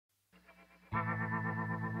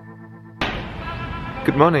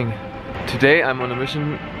Good morning. Today I'm on a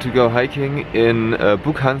mission to go hiking in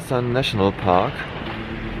Bukhansan National Park.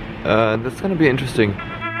 That's gonna be interesting.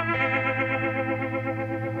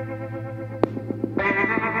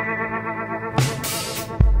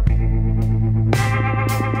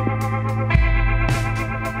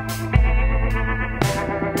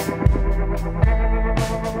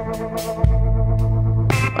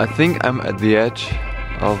 I think I'm at the edge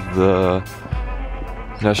of the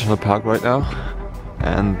national park right now,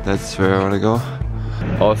 and that's where I want to go.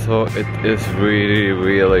 Also, it is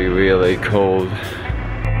really cold.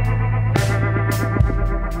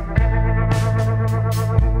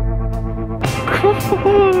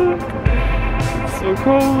 Cold! It's so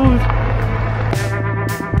cold!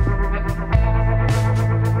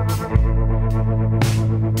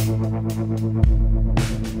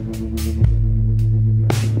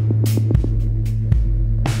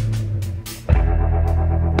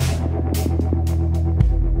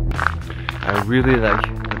 I really like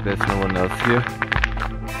that there's no one else here.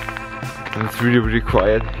 And it's really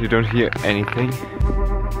quiet, you don't hear anything.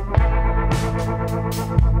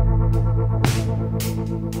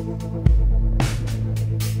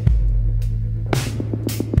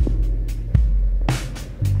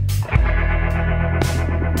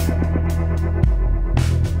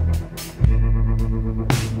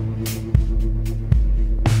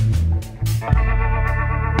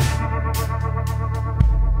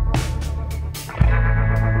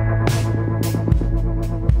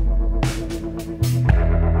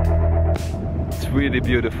 Really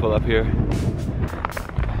beautiful up here.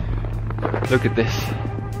 Look at this.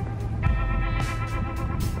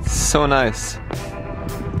 It's so nice.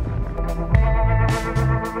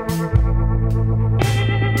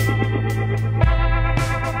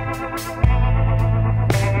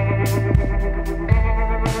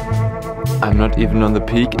 I'm not even on the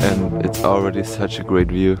peak and it's already such a great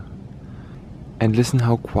view. And listen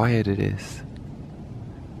how quiet it is.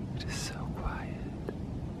 It is so quiet.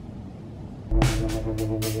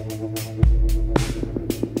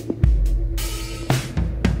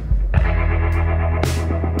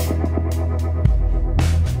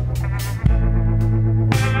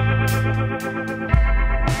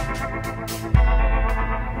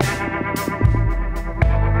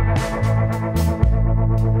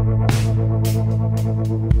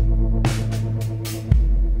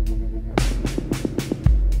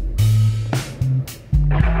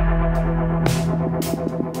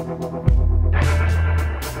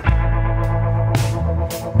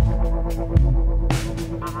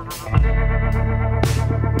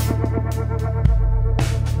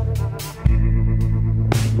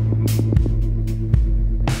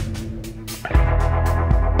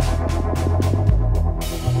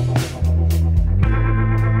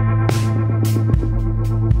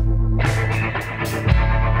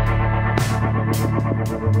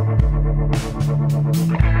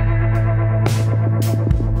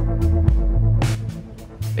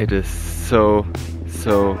 It is so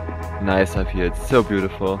nice up here, it's so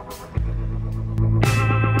beautiful.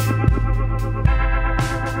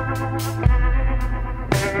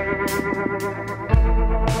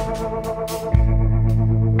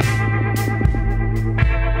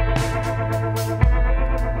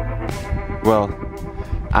 Well,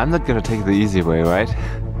 I'm not gonna take the easy way, right?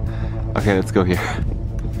 Okay, let's go here.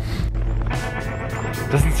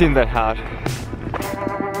 Doesn't seem that hard.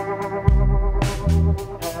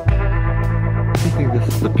 I don't think this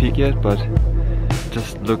is the peak yet, but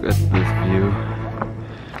just look at this view.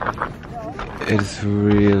 It's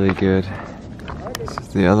really good. This is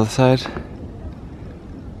the other side.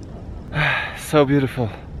 So beautiful.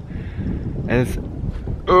 And it's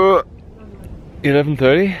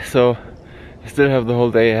 11:30, so I still have the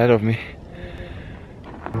whole day ahead of me.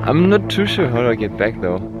 I'm not too sure how do I get back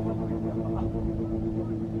though.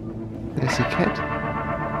 There's a cat.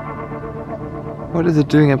 What is it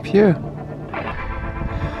doing up here?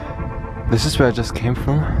 This is where I just came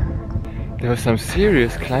from. There was some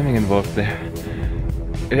serious climbing involved there.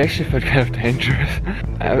 It actually felt kind of dangerous.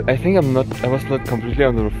 I think I was not completely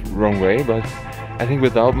on the wrong way, but I think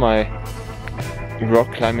without my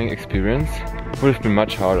rock climbing experience, it would have been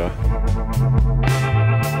much harder.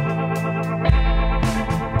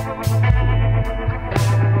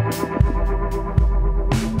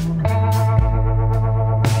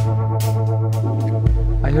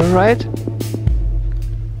 Are you alright?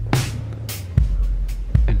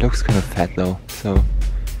 It looks kind of fat though, so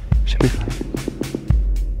should be fine.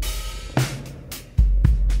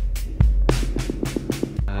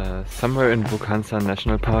 Somewhere in Bukhansan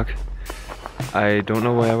National Park. I don't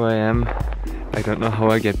know where I am. I don't know how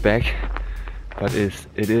I get back, but it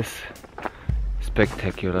is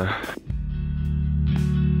spectacular.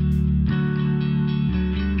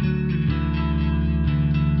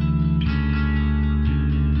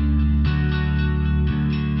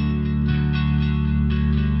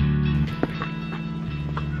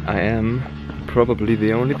 I am probably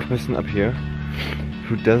the only person up here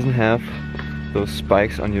who doesn't have those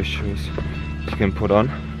spikes on your shoes you can put on.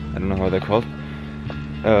 I don't know how they're called.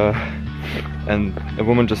 And a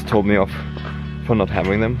woman just told me off for not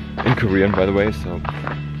having them, in Korean by the way, so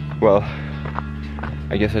well,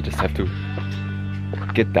 I guess I just have to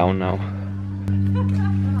get down now.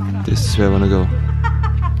 This is where I wanna go.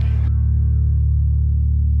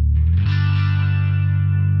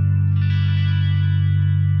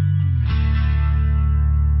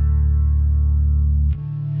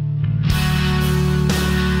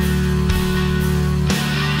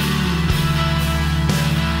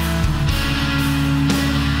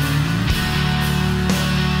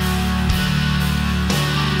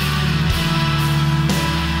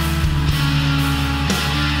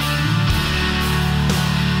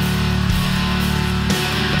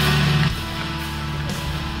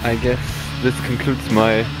 I guess this concludes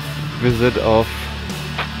my visit of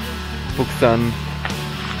Bukhansan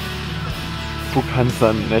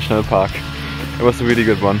National Park. It was a really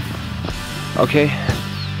good one. Okay,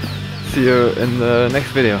 see you in the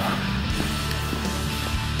next video.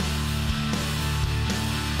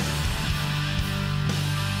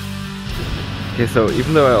 Okay, so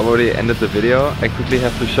even though I already ended the video, I quickly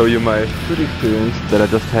have to show you my food experience that I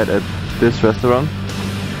just had at this restaurant.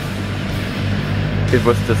 It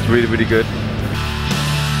was just really good.